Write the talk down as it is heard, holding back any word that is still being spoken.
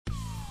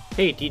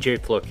Hey, DJ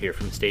Flook here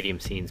from Stadium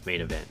Scene's Main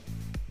Event.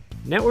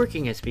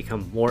 Networking has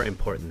become more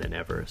important than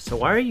ever, so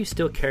why are you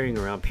still carrying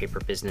around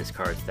paper business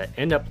cards that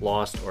end up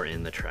lost or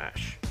in the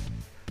trash?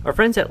 Our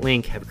friends at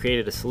Link have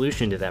created a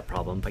solution to that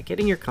problem by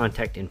getting your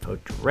contact info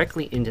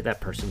directly into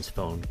that person's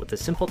phone with a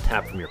simple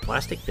tap from your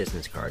plastic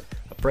business card,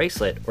 a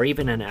bracelet, or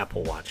even an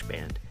Apple Watch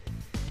band.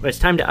 When it's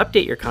time to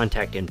update your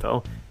contact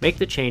info, make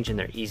the change in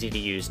their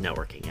easy-to-use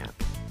networking app.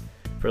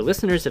 For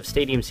listeners of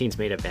Stadium Scene's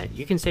Main Event,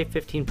 you can save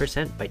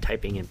 15% by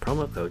typing in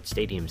promo code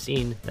Stadium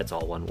Scene, that's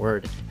all one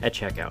word, at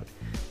checkout.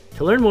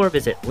 To learn more,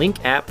 visit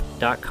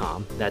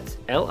linkapp.com, that's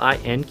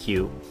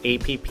linqapp.com.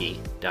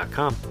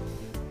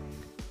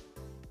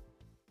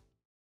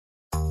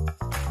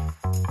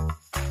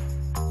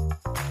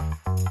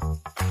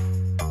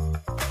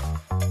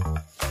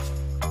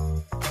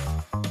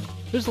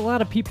 There's a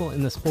lot of people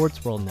in the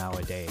sports world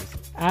nowadays.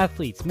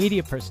 Athletes,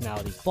 media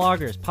personalities,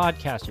 bloggers,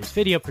 podcasters,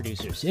 video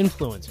producers,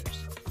 influencers,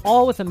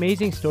 all with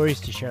amazing stories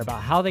to share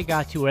about how they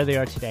got to where they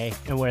are today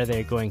and where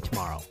they're going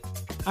tomorrow.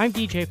 I'm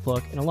DJ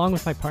Flook, and along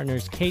with my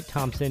partners Kate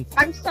Thompson.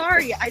 I'm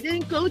sorry, I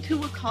didn't go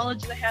to a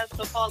college that has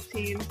football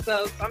teams,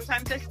 so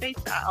sometimes I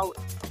spaced out.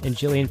 And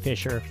Jillian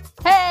Fisher.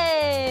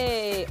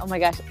 Hey! Oh my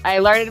gosh, I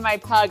alerted my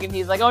pug and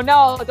he's like, oh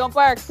no, don't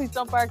bark, please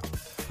don't bark.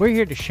 We're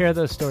here to share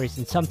those stories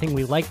in something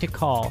we like to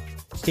call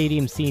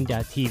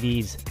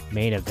StadiumScene.tv's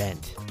Main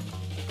Event.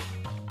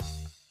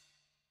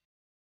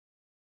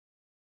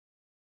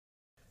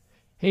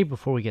 Hey,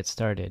 before we get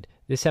started,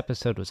 this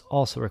episode was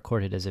also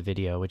recorded as a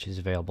video, which is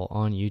available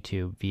on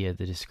YouTube via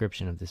the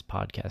description of this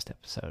podcast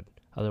episode.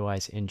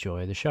 Otherwise,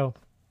 enjoy the show.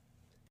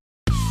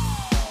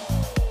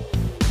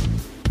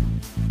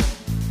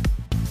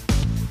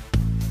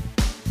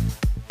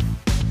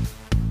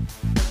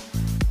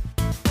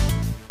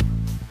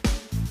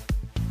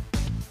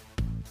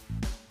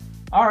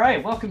 All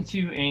right, welcome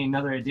to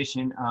another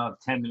edition of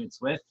 10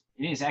 Minutes With.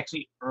 It is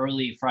actually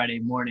early Friday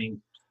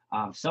morning.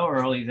 So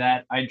early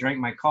that I drank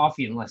my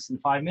coffee in less than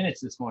 5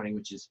 minutes this morning,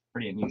 which is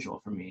pretty unusual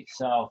for me.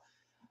 So,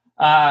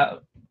 as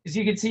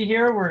you can see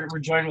here, we're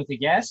joined with a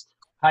guest.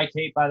 Hi,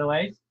 Kate, by the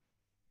way.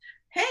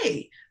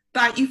 Hey,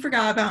 thought you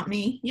forgot about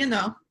me. You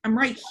know, I'm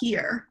right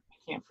here. I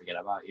can't forget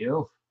about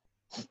you.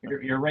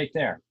 You're right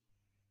there.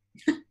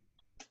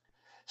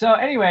 So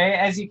anyway,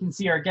 as you can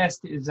see, our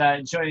guest is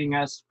joining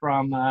us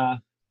from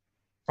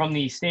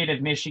the state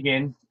of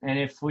Michigan. And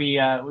if we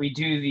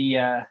do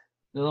the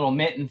little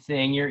mitten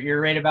thing, you're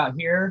right about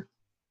here.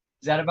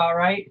 Is that about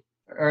right?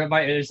 Or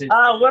is it?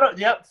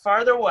 Yep,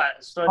 farther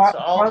west. So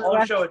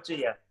I'll show it to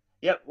you.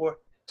 Yep,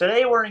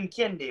 today we're in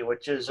Kindy,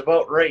 which is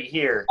about right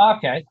here.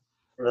 Okay.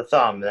 For the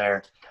thumb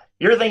there.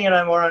 You're thinking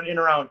I'm in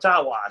around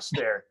Tawas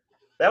there.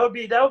 That would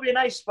be a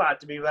nice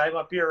spot to be. I'm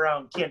up here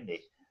around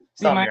Kindy,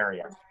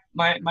 area.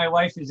 My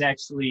wife is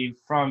actually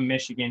from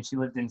Michigan. She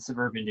lived in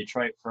suburban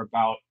Detroit for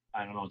about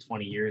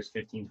 20 years.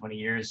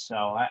 So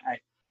I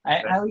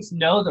at least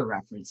know the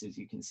references,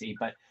 you can see,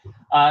 but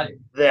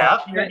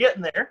you're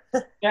getting there.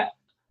 Yeah.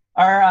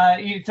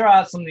 You throw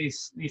out some of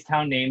these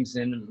town names,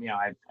 and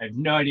I have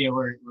no idea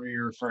where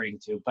you're referring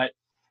to. But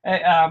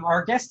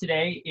our guest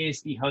today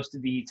is the host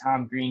of the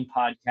Tom Green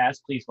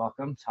podcast. Please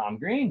welcome Tom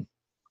Green.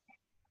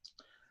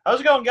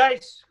 How's it going,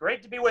 guys?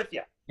 Great to be with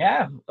you.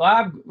 Yeah,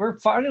 well, we're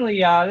finally.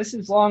 This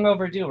is long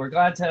overdue. We're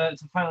glad to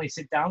finally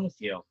sit down with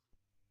you.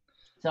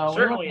 So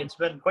certainly, it's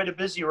been quite a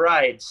busy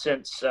ride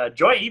since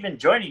even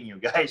joining you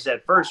guys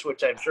at first,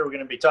 which I'm sure we're going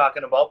to be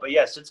talking about. But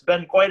yes, it's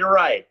been quite a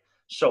ride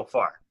so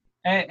far.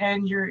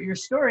 And your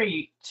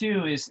story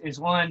too is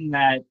one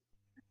that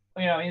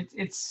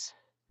it's.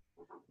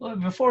 Well,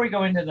 before we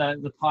go into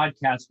the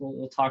podcast,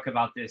 we'll talk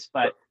about this.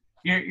 But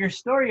your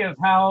story of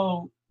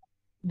how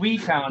we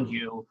found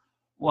you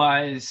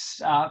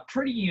was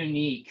pretty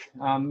unique.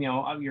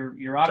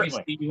 You're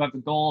obviously, you have a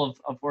goal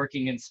of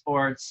working in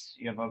sports.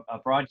 You have a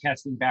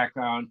broadcasting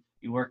background.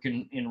 You work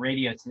in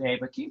radio today.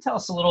 But can you tell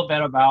us a little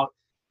bit about,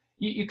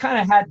 you kind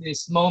of had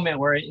this moment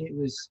where it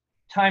was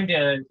time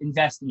to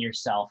invest in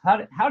yourself.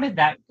 How did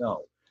that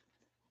go?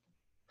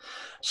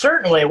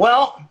 Certainly.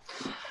 Well,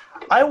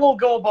 I will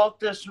go about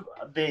this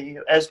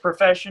as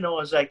professional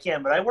as I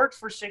can, but I worked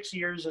for 6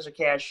 years as a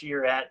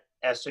cashier at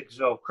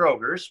Essexville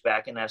Kroger's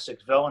back in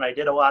Essexville, and I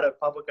did a lot of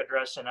public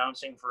address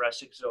announcing for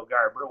Essexville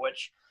Garber,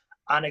 which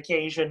on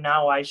occasion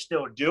now I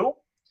still do,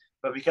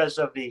 but because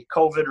of the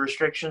COVID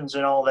restrictions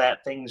and all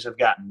that, things have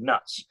gotten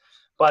nuts.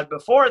 But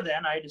before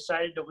then, I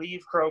decided to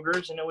leave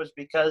Kroger's, and it was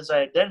because I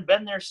had then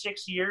been there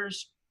 6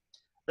 years.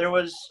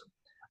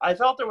 I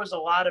felt there was a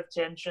lot of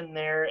tension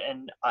there,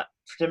 and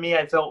to me,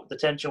 I felt the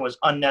tension was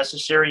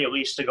unnecessary, at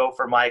least to go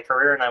for my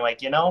career, and I'm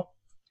like,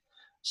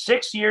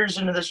 6 years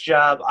into this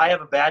job, I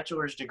have a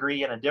bachelor's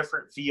degree in a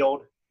different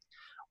field.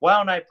 Why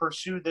don't I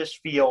pursue this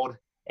field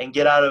and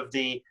get out of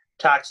the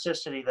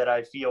toxicity that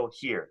I feel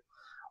here?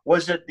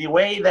 Was it the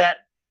way that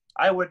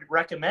I would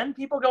recommend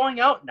people going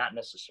out? Not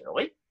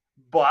necessarily,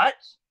 but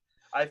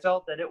I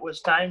felt that it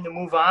was time to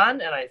move on,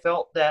 and I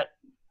felt that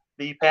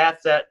the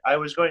path that I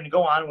was going to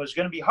go on was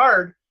going to be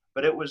hard,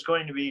 but it was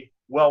going to be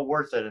well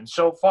worth it. And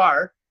so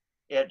far,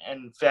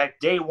 in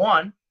fact, day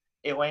one,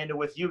 it landed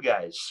with you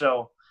guys.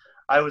 So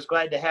I was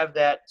glad to have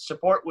that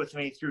support with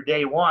me through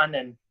day one,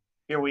 and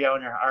here we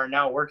are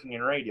now working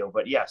in radio.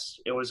 But yes,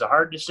 it was a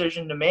hard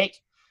decision to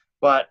make,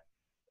 but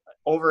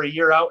over a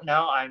year out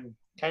now, I'm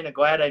kind of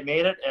glad I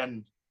made it,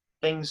 and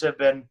things have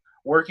been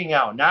working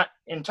out. Not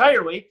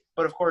entirely,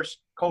 but of course,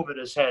 COVID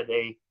has had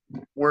a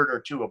word or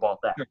two about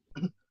that.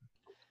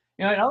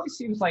 It always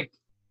seems like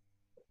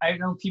I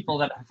know people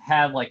that have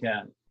had like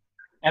a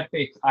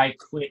epic I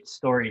quit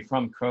story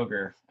from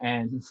Kroger,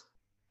 and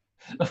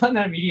the one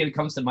that immediately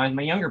comes to mind,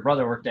 my younger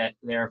brother worked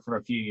there for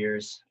a few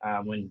years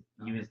when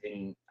he was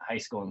in high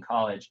school and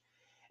college.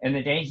 And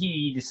the day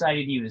he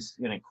decided he was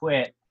going to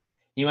quit,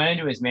 he went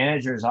into his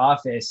manager's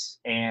office,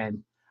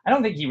 and I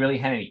don't think he really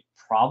had any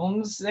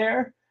problems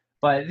there,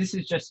 but this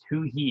is just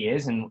who he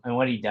is and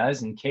what he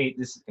does. And Kate,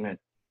 this is going to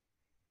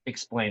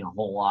explain a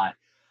whole lot.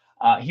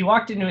 He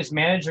walked into his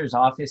manager's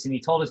office and he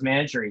told his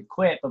manager he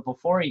quit, but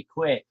before he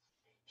quit,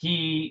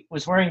 he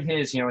was wearing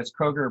his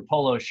Kroger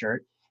polo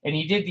shirt, and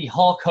he did the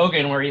Hulk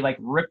Hogan where he like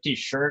ripped his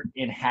shirt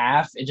in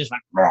half and just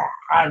like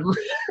ripped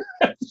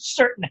the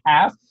shirt in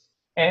half.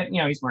 And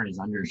he's wearing his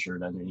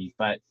undershirt underneath,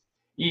 but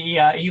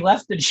he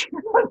left the shirt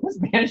on his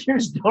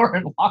manager's door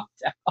and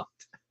walked out.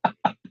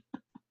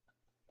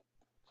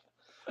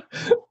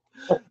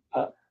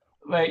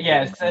 But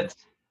yes, that's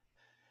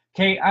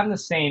Kate. I'm the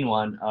sane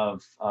one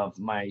of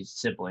my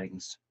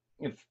siblings.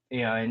 If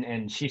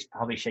and she's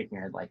probably shaking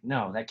her head like,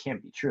 no, that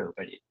can't be true.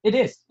 But it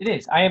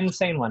is. I am the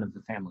sane one of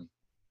the family.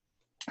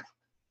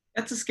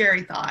 That's a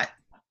scary thought.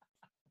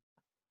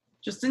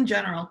 Just in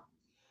general.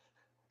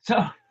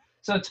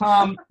 So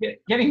Tom,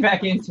 getting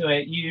back into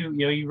it,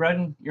 you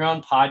run your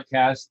own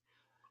podcast.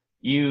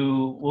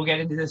 We'll get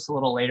into this a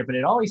little later, but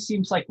it always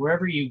seems like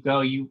wherever you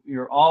go,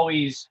 you're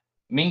always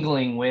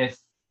mingling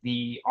with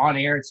the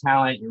on-air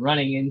talent. You're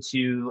running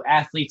into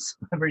athletes,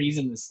 celebrities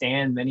in the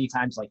stand many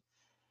times. Like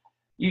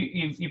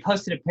you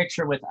posted a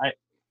picture with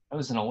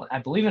I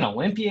believe an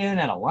Olympian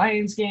at a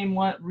Lions game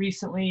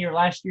recently or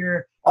last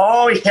year.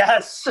 Oh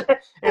yes,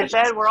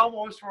 we're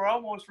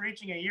almost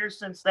reaching a year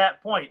since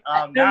that point.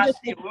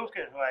 Nasty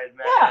Luca, who I had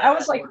met. Yeah, I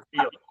was like,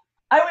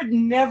 I would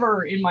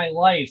never in my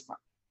life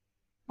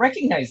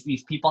recognize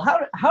these people.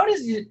 How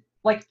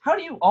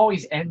do you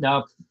always end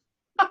up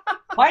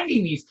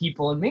finding these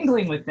people and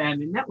mingling with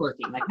them and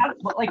networking?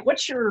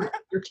 What's your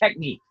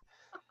technique?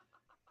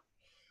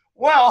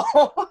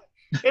 Well,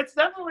 it's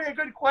definitely a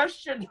good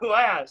question to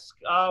ask.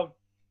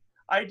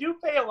 I do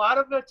pay a lot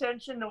of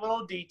attention to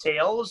little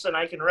details, and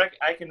I can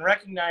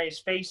recognize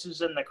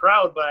faces in the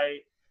crowd,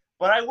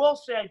 but I will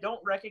say I don't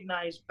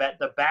recognize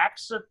the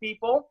backs of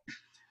people,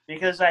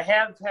 because I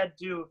have had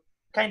to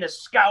kind of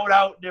scout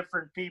out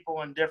different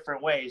people in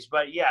different ways.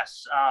 But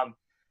yes,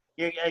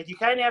 you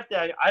kind of have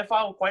to. I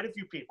follow quite a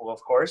few people,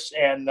 of course,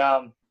 and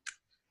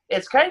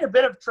it's kind of a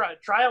bit of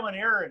trial and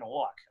error and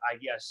luck, I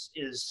guess,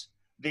 is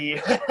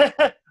the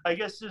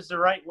is the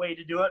right way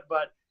to do it.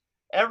 But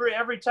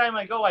every time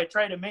I go, I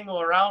try to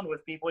mingle around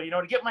with people,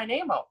 to get my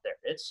name out there.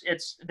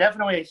 It's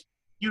definitely a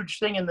huge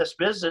thing in this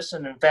business.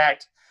 And in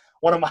fact,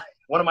 one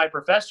of my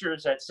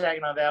professors at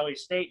Saginaw Valley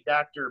State,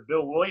 Dr.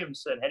 Bill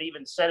Williamson, had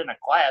even said in a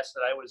class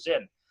that I was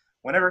in,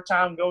 whenever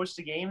Tom goes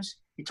to games,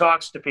 he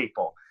talks to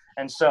people.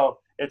 And so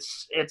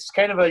it's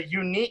kind of a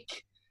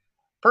unique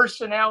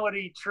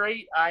personality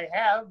trait I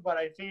have, but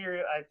I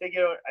figure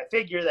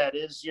that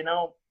is,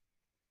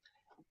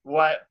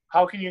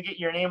 how can you get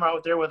your name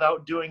out there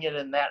without doing it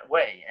in that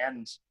way?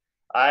 And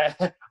I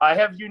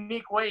have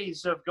unique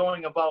ways of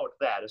going about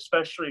that,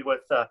 especially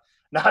with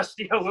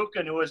Nastia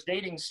Lukin, who was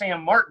dating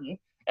Sam Martin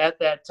at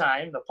that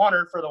time, the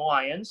punter for the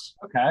Lions.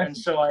 Okay. And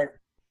so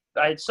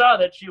I saw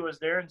that she was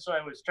there, and so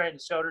I was trying to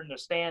scout her in the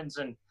stands,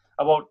 and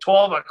about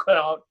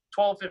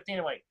 12:15,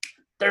 I'm like,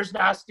 there's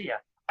Nastia.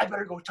 I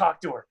better go talk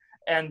to her.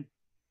 And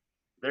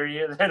then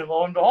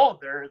lo and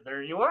behold,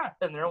 there you are,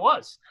 and there it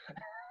was.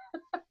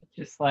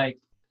 Just like,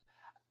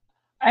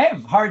 I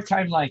have a hard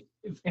time, like,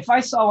 if I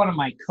saw one of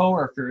my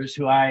coworkers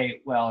who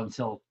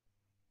until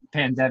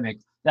pandemic,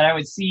 that I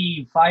would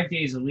see 5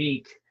 days a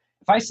week,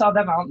 if I saw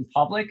them out in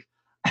public,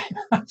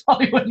 I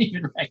probably wouldn't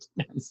even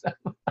recognize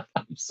them.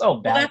 I'm so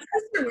bad. Well, that's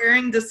because they're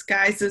wearing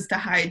disguises to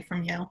hide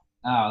from you.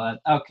 Oh,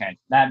 okay.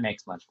 That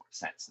makes much more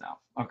sense now.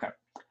 Okay.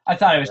 I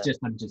thought it was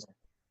I'm just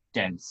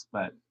dense,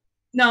 but.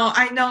 No,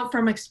 I know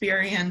from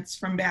experience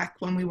from back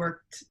when we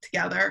worked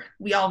together,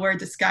 we all wear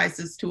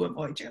disguises to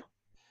avoid you.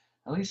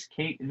 At least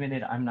Kate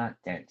admitted I'm not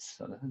dense,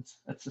 so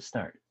that's a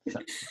start.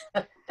 So.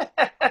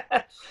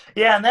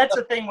 Yeah, and that's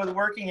the thing with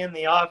working in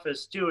the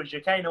office too, is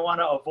you kind of want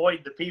to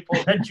avoid the people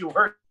that you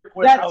work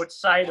with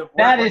outside of work.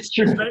 That is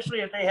true, especially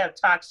if they have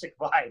toxic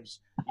vibes.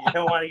 You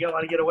don't want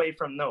to get away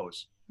from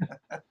those.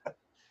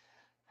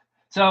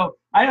 So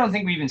I don't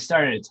think we even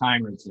started a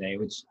timer today,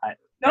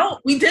 No,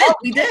 we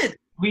did.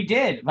 We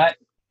did, but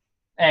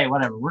hey,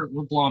 whatever. We're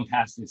blowing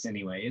past this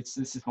anyway. This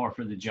is more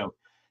for the joke.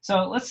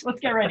 So let's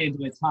get right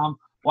into it, Tom.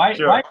 Why did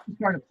you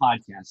start a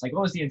podcast? Like,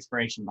 what was the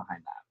inspiration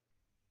behind that?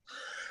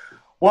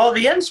 Well,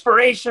 the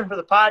inspiration for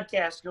the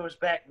podcast goes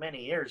back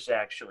many years,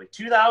 actually.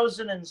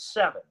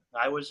 2007.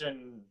 I was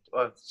in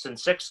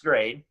sixth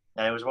grade,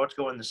 and I was about to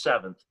go in the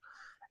seventh.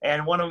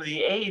 And one of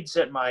the aides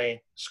at my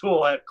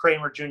school at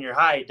Kramer Junior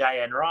High,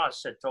 Diane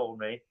Ross, had told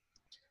me,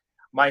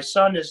 my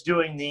son is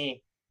doing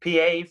the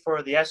PA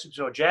for the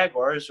Essexville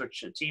Jaguars,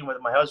 which is a team with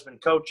my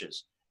husband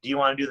coaches. Do you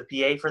want to do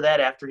the PA for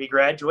that after he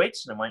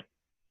graduates? And I went,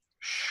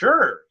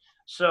 sure.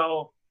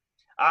 So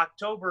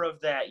October of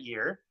that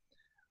year,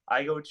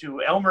 I go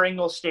to Elmer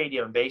Ingalls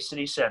Stadium, Bay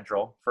City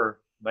Central,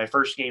 for my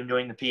first game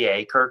doing the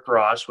PA. Kirk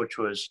Ross, which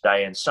was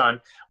Diane's son,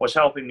 was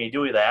helping me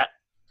do that.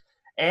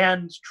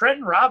 And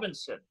Trenton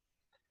Robinson,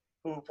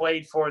 who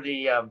played for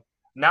the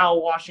now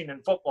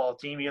Washington football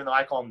team, even though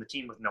I call them the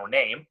team with no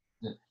name.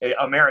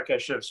 America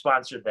should have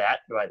sponsored that,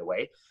 by the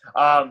way.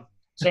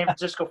 San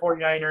Francisco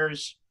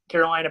 49ers,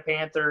 Carolina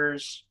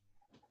Panthers,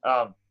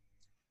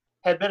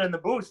 had been in the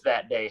booth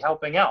that day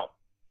helping out.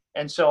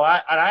 And so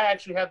I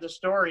actually have the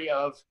story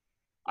of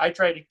I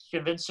tried to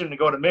convince him to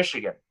go to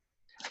Michigan.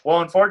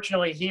 Well,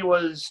 unfortunately, he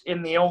was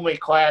in the only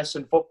class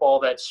in football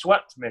that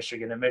swept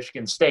Michigan and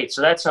Michigan State.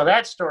 So that's how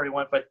that story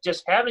went. But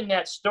just having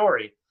that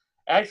story,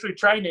 actually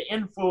trying to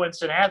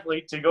influence an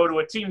athlete to go to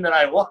a team that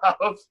I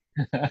love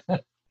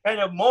kind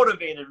of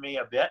motivated me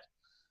a bit.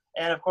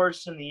 And of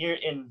course, in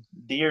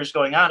the years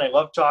going on, I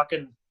love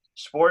talking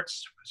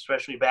sports,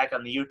 especially back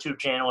on the YouTube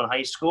channel in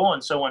high school.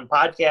 And so when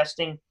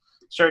podcasting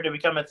started to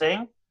become a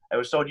thing, I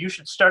was told you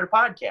should start a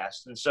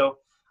podcast. And so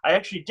I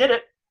actually did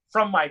it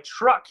from my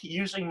truck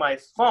using my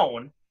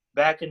phone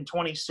back in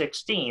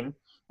 2016.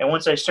 And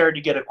once I started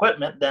to get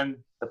equipment, then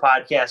the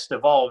podcast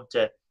evolved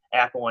to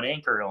Apple and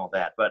Anchor and all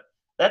that. But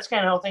that's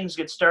kind of how things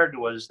get started,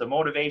 was the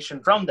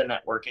motivation from the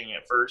networking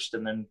at first,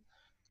 and then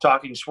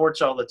talking sports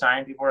all the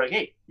time. People were like,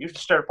 hey, you should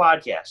start a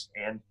podcast.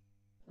 And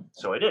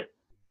so I did.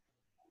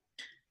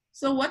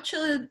 So what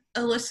should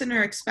a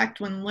listener expect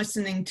when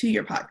listening to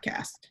your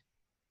podcast?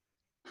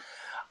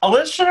 A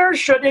listener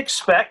should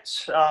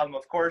expect,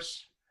 of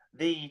course,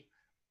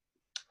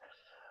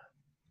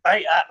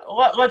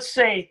 let's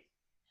say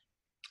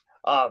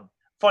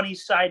funny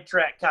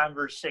sidetrack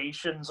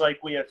conversations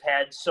like we have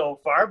had so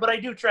far, but I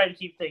do try to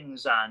keep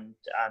things on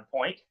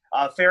point.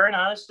 Fair and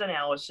honest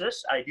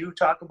analysis. I do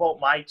talk about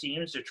my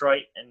teams,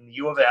 Detroit and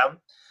U of M,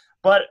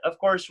 but of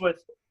course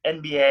with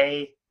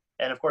NBA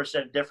and of course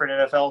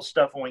different NFL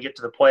stuff when we get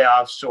to the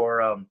playoffs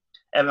or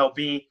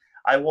MLB,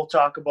 I will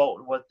talk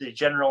about what the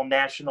general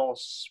national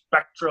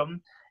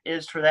spectrum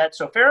is for that.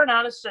 So fair and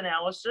honest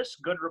analysis,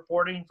 good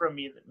reporting from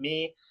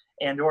me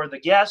and or the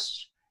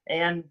guests,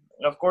 and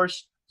of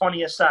course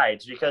funny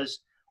asides, because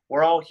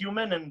we're all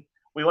human and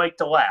we like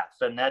to laugh,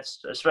 and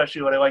that's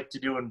especially what I like to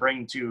do and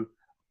bring to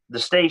the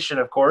station,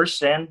 of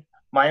course, and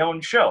my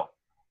own show.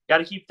 Got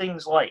to keep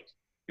things light,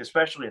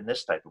 especially in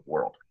this type of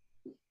world.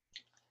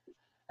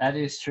 That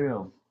is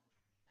true.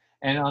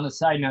 And on a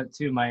side note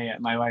too, my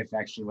wife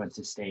actually went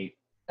to state.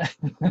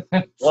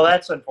 Well,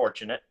 that's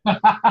unfortunate.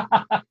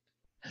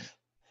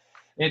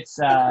 It's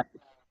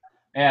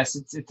yes,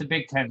 it's a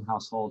Big Ten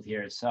household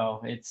here,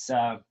 so it's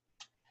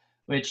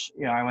which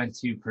I went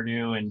to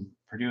Purdue, and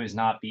Purdue has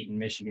not beaten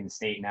Michigan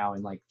State now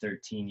in like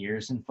 13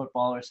 years in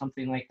football or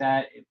something like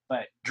that.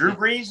 But Drew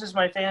Brees is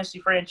my fantasy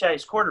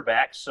franchise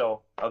quarterback,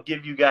 so I'll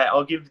give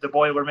the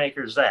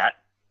Boilermakers that.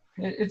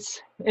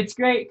 It's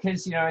great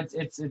because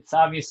it's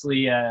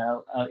obviously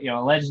a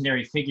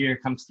legendary figure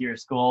comes to your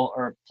school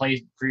or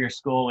plays for your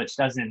school, which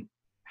doesn't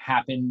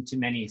happen to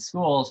many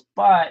schools.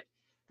 But at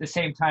the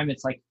same time,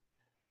 it's like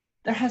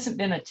there hasn't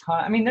been a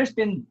ton. I mean, there's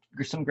been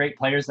some great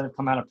players that have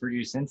come out of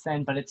Purdue since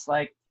then, but it's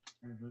like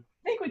I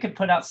think we could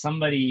put out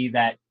somebody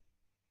that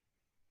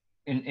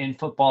in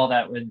football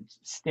that would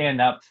stand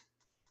up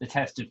the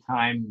test of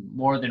time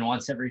more than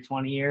once every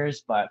 20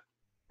 years. But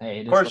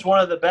hey, of course, one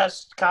of the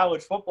best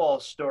college football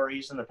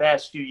stories in the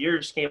past few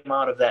years came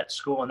out of that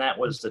school, and that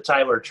was the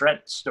Tyler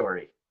Trent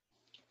story.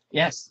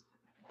 Yes.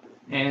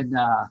 And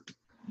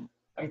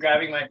I'm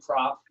grabbing my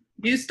prop.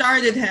 You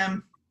started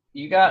him.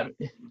 You got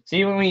it.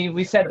 See, when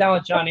we sat down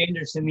with John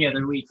Anderson the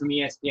other week from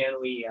ESPN,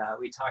 we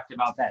talked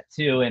about that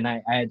too, and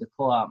I had to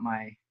pull out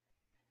my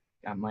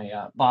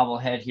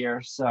bobblehead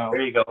here. So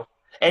there you go.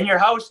 And your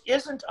house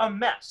isn't a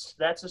mess.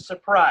 That's a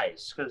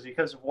surprise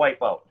because of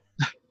Wipeout.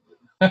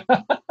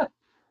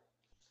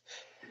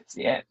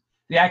 Yeah.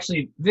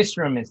 Actually, this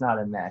room is not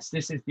a mess.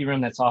 This is the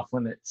room that's off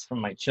limits from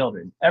my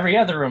children. Every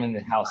other room in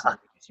the house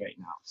is right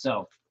now.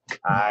 So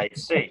I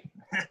see.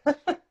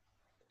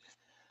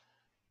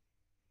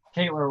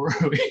 Okay, where were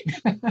we?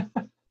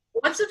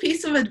 What's a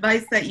piece of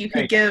advice that you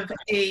could give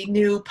a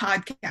new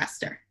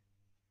podcaster?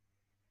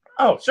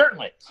 Oh,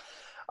 certainly.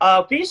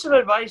 A piece of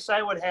advice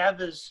I would have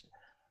is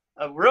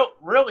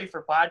really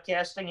for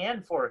podcasting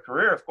and for a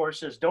career, of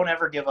course, is don't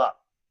ever give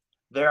up.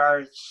 There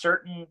are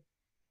certain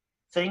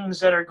things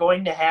that are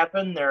going to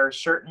happen. There are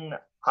certain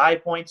high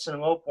points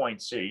and low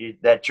points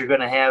that you're going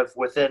to have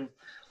within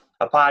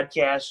a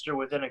podcast or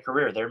within a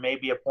career. There may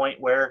be a point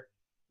where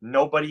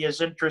nobody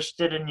is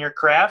interested in your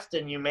craft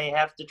and you may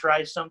have to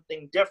try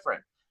something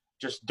different.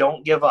 Just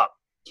don't give up.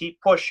 Keep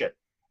pushing.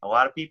 A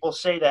lot of people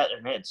say that,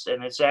 and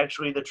it's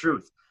actually the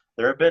truth.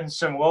 There have been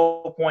some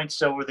low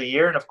points over the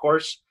year, and of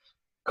course,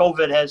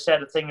 COVID has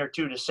had a thing or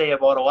two to say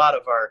about a lot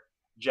of our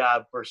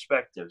job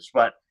perspectives.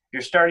 But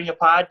you're starting a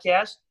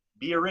podcast,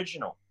 be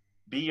original,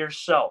 be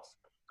yourself.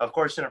 Of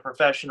course, in a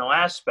professional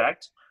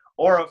aspect,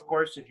 or of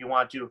course, if you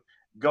want to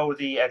go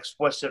the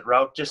explicit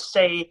route, just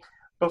say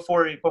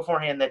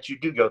beforehand that you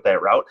do go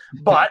that route.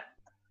 But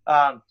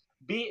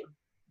be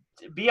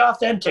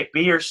authentic,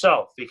 be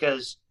yourself,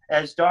 because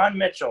as Don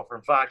Mitchell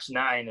from Fox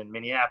 9 in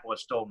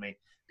Minneapolis told me,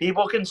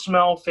 people can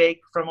smell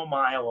fake from a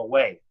mile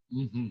away.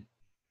 Mm-hmm.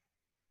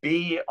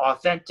 Be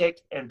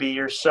authentic and be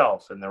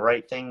yourself, and the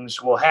right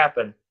things will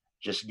happen.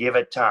 Just give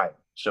it time.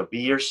 So be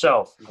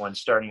yourself when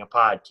starting a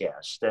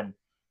podcast, and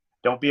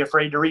don't be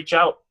afraid to reach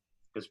out,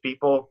 because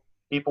people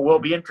will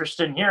be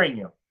interested in hearing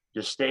you.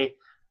 Just be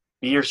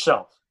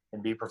yourself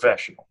and be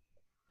professional.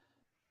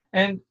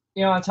 And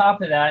on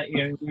top of that,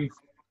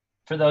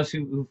 for those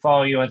who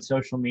follow you on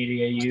social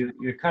media,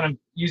 you're kind of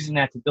using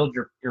that to build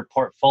your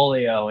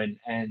portfolio, and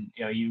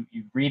you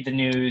read the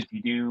news,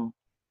 you do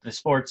the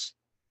sports.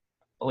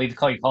 I believe you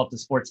call it the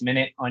Sports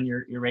Minute on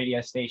your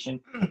radio station.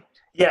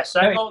 Yes,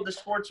 I call it the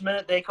Sports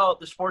Minute. They call it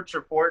the Sports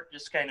Report.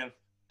 Just kind of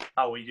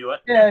how we do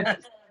it.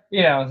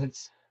 Yeah,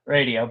 it's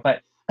radio,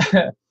 but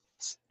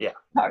yeah.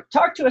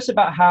 Talk to us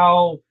about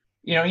how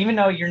even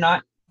though you're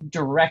not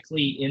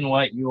directly in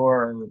what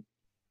you're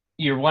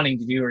wanting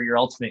to do or your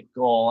ultimate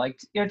goal, like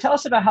tell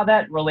us about how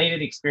that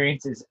related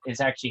experience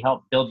is actually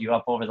helped build you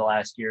up over the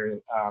last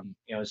year.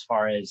 As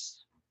far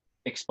as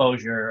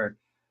exposure,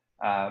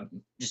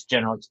 just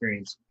general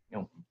experience.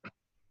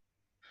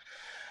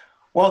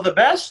 Well, the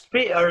best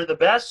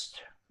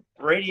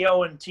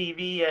radio and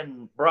TV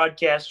and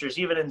broadcasters,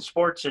 even in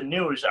sports and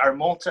news, are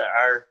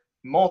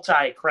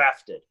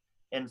multi-crafted.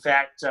 In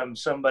fact,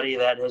 somebody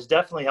that has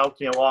definitely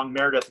helped me along,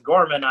 Meredith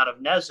Gorman out of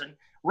Nezen,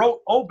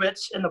 wrote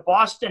obits in the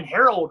Boston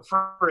Herald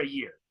for a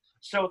year.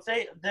 So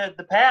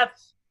the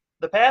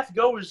path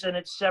goes in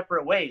its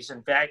separate ways.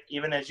 In fact,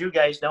 even as you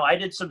guys know, I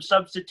did some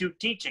substitute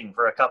teaching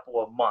for a couple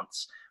of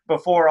months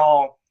before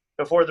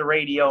the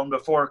radio and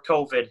before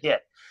COVID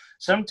hit.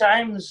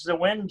 Sometimes the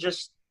wind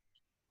just,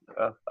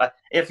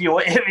 if you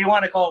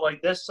want to call it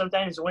like this,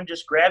 sometimes the wind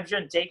just grabs you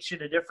and takes you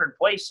to different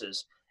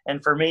places.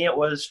 And for me, it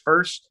was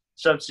first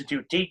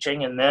substitute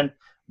teaching and then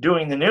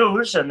doing the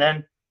news, and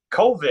then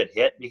COVID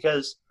hit,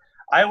 because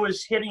I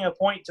was hitting a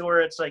point to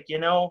where it's like,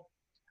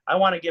 I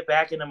want to get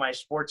back into my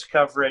sports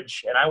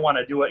coverage, and I want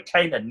to do it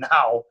kind of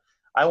now.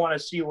 I want to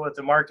see what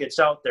the market's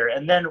out there.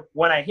 And then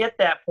when I hit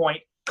that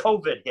point,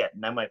 COVID hit.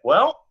 And I'm like,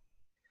 well,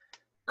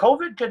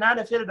 COVID could not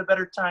have hit at a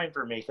better time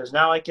for me, because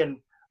now I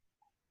can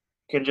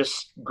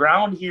just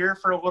ground here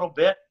for a little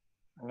bit.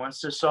 And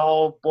once this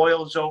all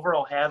boils over,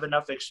 I'll have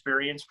enough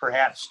experience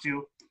perhaps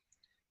to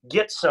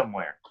get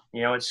somewhere.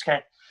 It's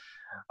kind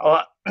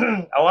of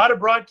a lot of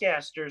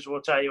broadcasters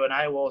will tell you, and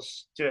I will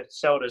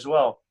sell it as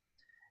well.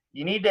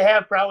 You need to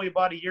have probably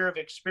about a year of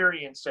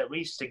experience at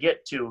least to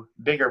get to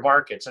bigger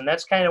markets. And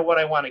that's kind of what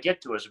I want to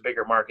get to, is a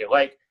bigger market,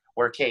 like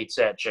where Kate's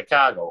at,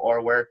 Chicago,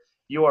 or where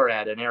you are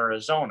at in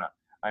Arizona.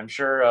 I'm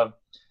sure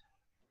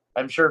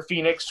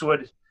Phoenix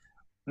would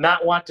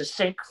not want to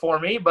sink for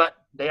me, but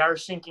they are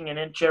sinking an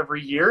inch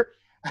every year.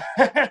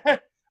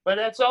 But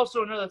that's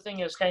also another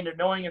thing, is kind of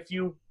knowing a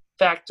few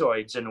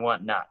factoids and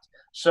whatnot.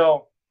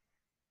 So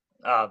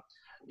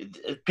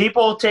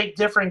people take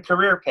different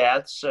career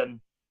paths, and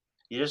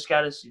you just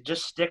got to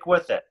stick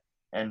with it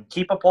and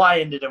keep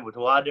applying to them with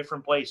a lot of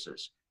different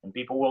places, and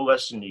people will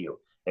listen to you.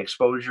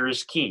 Exposure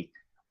is key.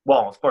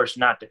 Well, of course,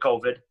 not to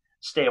COVID.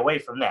 Stay away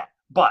from that.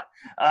 But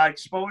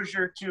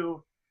exposure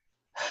to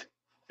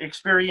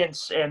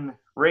experience in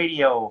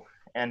radio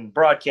and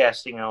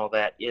broadcasting and all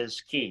that is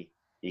key.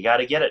 You got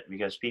to get it,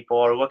 because people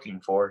are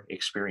looking for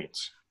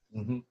experience.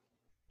 Mm-hmm.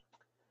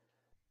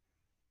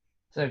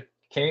 So,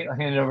 Kate, I'll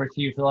hand it over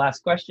to you for the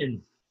last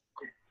question.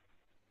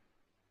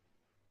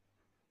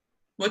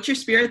 What's your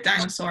spirit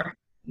dinosaur?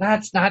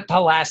 That's not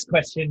the last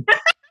question.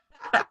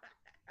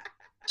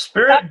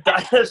 Spirit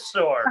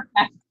dinosaur.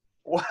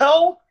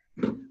 Well,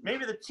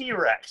 maybe the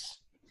T-Rex.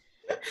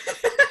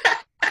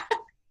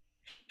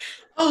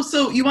 Oh,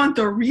 so you want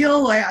the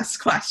real last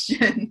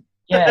question?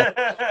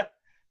 Yeah.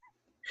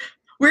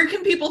 Where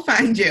can people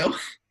find you?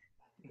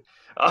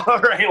 All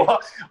right.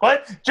 Well,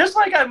 just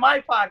like on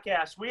my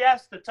podcast, we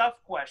asked the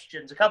tough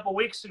questions. A couple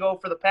weeks ago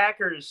for the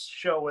Packers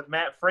show with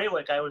Matt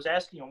Freilich, I was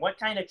asking him, what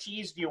kind of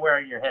cheese do you wear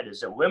on your head?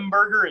 Is it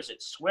Limburger? Is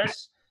it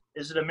Swiss?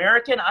 Is it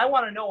American? I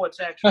want to know what's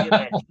actually in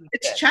that cheese.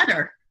 It's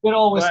cheddar. Good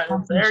old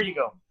Wisconsin. There you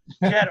go.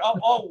 Cheddar.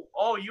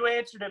 Oh, you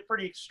answered it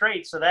pretty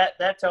straight. So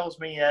that tells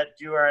me that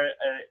you are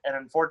an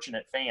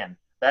unfortunate fan.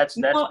 That's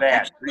bad.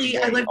 Actually,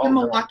 I lived in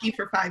Milwaukee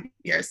for 5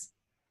 years.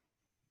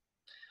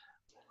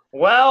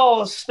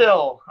 Well,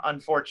 still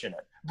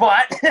unfortunate.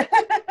 But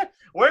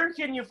where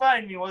can you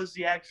find me was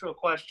the actual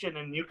question.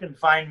 And you can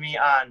find me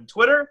on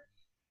Twitter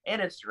and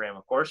Instagram,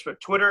 of course.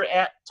 But Twitter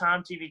at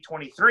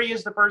TomTV23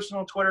 is the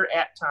personal Twitter.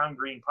 At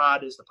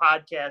TomGreenPod is the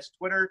podcast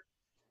Twitter.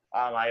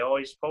 I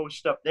always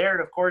post up there.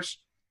 And, of course,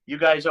 you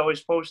guys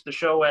always post the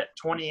show at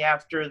 20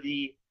 after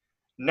the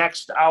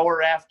next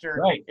hour after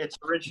Right. it's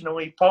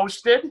originally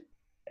posted.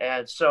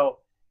 And so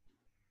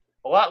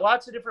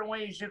lots of different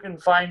ways you can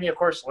find me. Of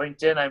course,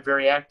 LinkedIn, I'm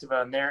very active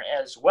on there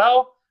as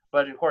well.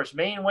 But of course,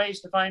 main ways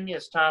to find me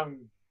is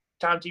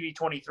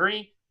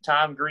TomTV23,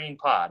 Tom Green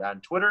Pod on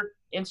Twitter,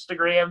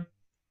 Instagram.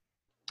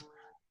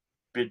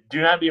 But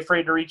do not be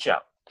afraid to reach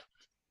out.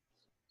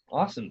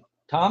 Awesome.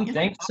 Tom,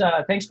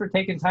 thanks for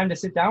taking time to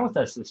sit down with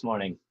us this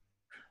morning.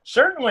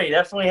 Certainly,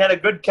 definitely had a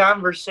good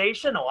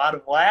conversation, a lot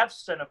of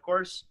laughs, and of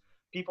course,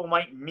 people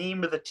might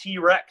meme the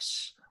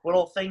T-Rex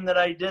little thing that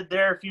I did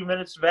there a few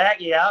minutes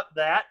back. Yeah,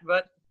 that,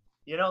 but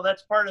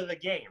that's part of the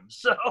game.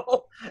 So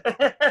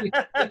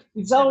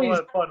it's always a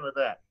lot of fun with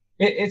that.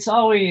 It's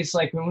always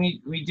like when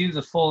we do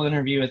the full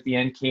interview at the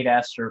end, Kate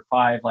asks her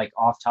 5 like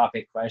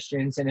off-topic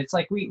questions, and it's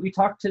like we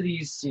talk to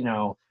these,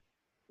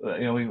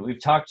 we've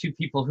talked to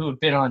people who have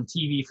been on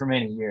TV for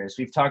many years.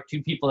 We've talked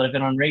to people that have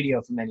been on radio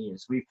for many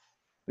years.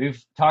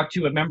 We've talked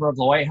to a member of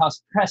the White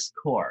House press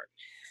corps,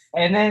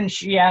 and then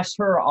she asks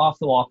her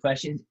off-the-wall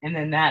questions, and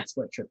then that's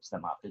what trips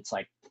them up. It's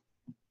like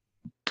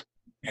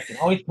I can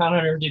always count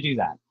on her to do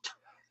that.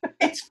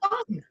 It's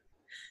fun.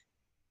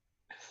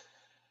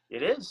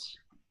 It is.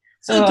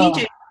 So, DJ,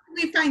 where can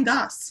we find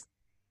us?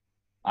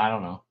 I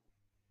don't know.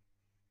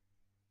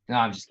 No,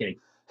 I'm just kidding.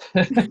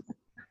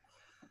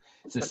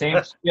 It's the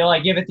same spiel I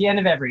give at the end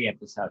of every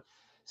episode.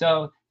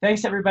 So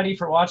thanks everybody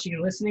for watching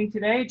and listening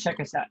today. Check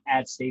us out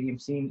at Stadium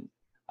Scene.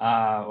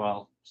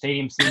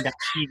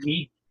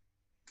 StadiumScene.tv.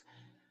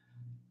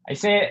 I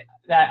say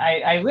that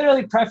I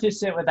literally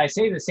preface it with I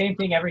say the same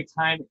thing every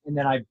time and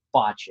then I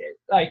botch it.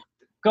 Like,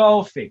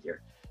 go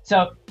figure.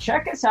 So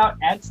check us out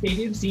at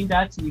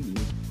StadiumScene.tv.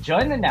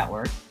 Join the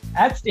network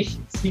at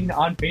Stadium Scene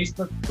on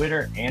Facebook,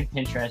 Twitter, and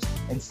Pinterest,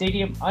 and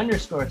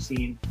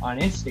Stadium_Scene on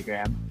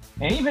Instagram.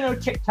 And even though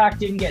TikTok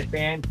didn't get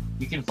banned,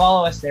 you can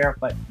follow us there,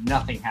 but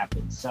nothing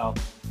happens. So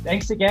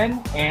thanks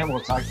again, and we'll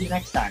talk to you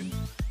next time.